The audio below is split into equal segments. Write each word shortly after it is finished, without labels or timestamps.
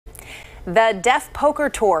The Deaf Poker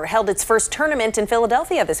Tour held its first tournament in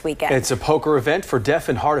Philadelphia this weekend. It's a poker event for deaf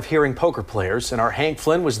and hard of hearing poker players, and our Hank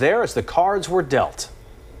Flynn was there as the cards were dealt.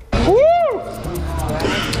 Woo!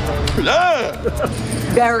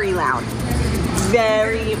 Very loud.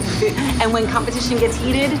 And when competition gets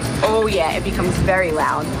heated, oh yeah, it becomes very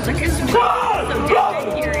loud.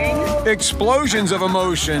 Explosions of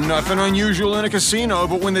emotion, nothing unusual in a casino,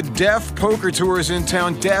 but when the Deaf Poker Tour is in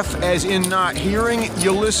town, deaf as in not hearing,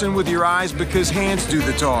 you listen with your eyes because hands do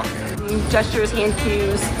the talking. Gestures, hand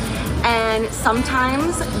cues, and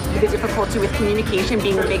sometimes the difficulty with communication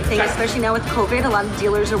being a big thing, especially now with COVID, a lot of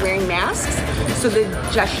dealers are wearing masks, so the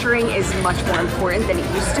gesturing is much more important than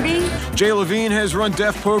it used to be. Jay Levine has run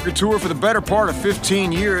Deaf Poker Tour for the better part of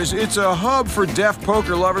 15 years. It's a hub for deaf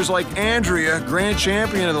poker lovers like Andrea, grand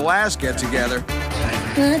champion of the last get-together.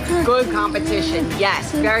 Good competition,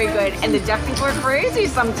 yes, very good. And the deaf people are crazy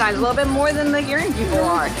sometimes, a little bit more than the hearing people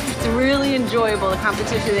are. It's really enjoyable. The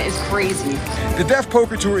competition is crazy. The Deaf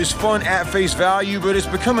Poker Tour is fun at face value, but it's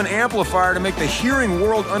become an amplifier to make the hearing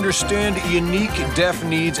world understand unique deaf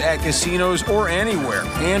needs at casinos or anywhere.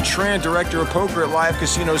 Ann Tran, director of poker at Live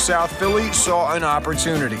Casino South Philly, saw an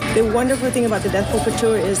opportunity. The wonderful thing about the Deaf Poker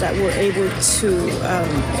Tour is that we're able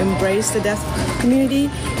to embrace the deaf community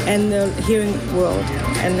and the hearing world.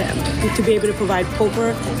 And to be able to provide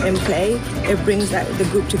poker and play, it brings the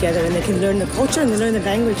group together, and they can learn the culture and they learn the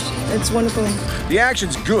language. It's wonderful. The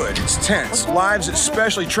action's good. It's tense. Live's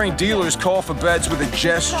specially trained dealers call for bets with a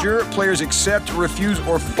gesture. Players accept, refuse,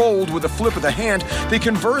 or fold with a flip of the hand. They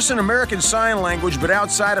converse in American Sign Language, but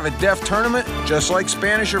outside of a deaf tournament, just like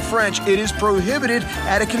Spanish or French, it is prohibited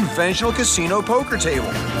at a conventional casino poker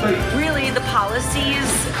table. Really, the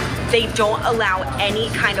policies, they don't allow any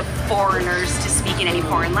kind of foreigners to speak in any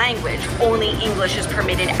foreign language. Only English is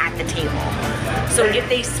permitted at the table. So if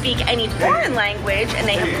they speak any foreign language and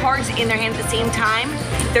they have cards in their hand at the same time,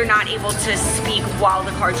 they're not able to speak while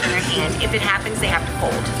the cards are in their hand. If it happens, they have to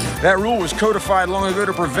fold. That rule was codified long ago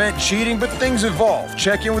to prevent cheating, but things evolve.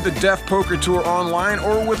 Check in with the Deaf Poker Tour online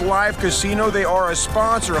or with Live Casino. They are a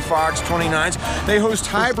sponsor of Fox 29's. They host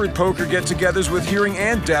hybrid poker get-togethers with hearing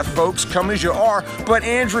and deaf folks. Come as you are, but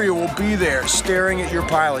Andrea will be there staring at your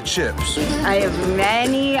pile of chips. I have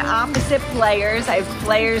many opposite players. I have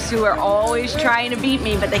players who are always trying to beat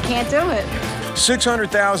me, but they can't do it.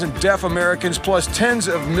 600,000 deaf Americans plus tens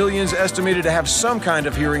of millions estimated to have some kind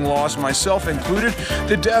of hearing loss, myself included.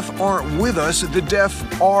 The deaf aren't with us, the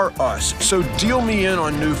deaf are us. So deal me in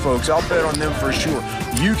on new folks. I'll bet on them for sure.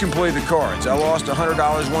 You can play the cards. I lost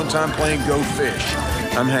 $100 one time playing Go Fish.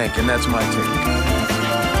 I'm Hank, and that's my take.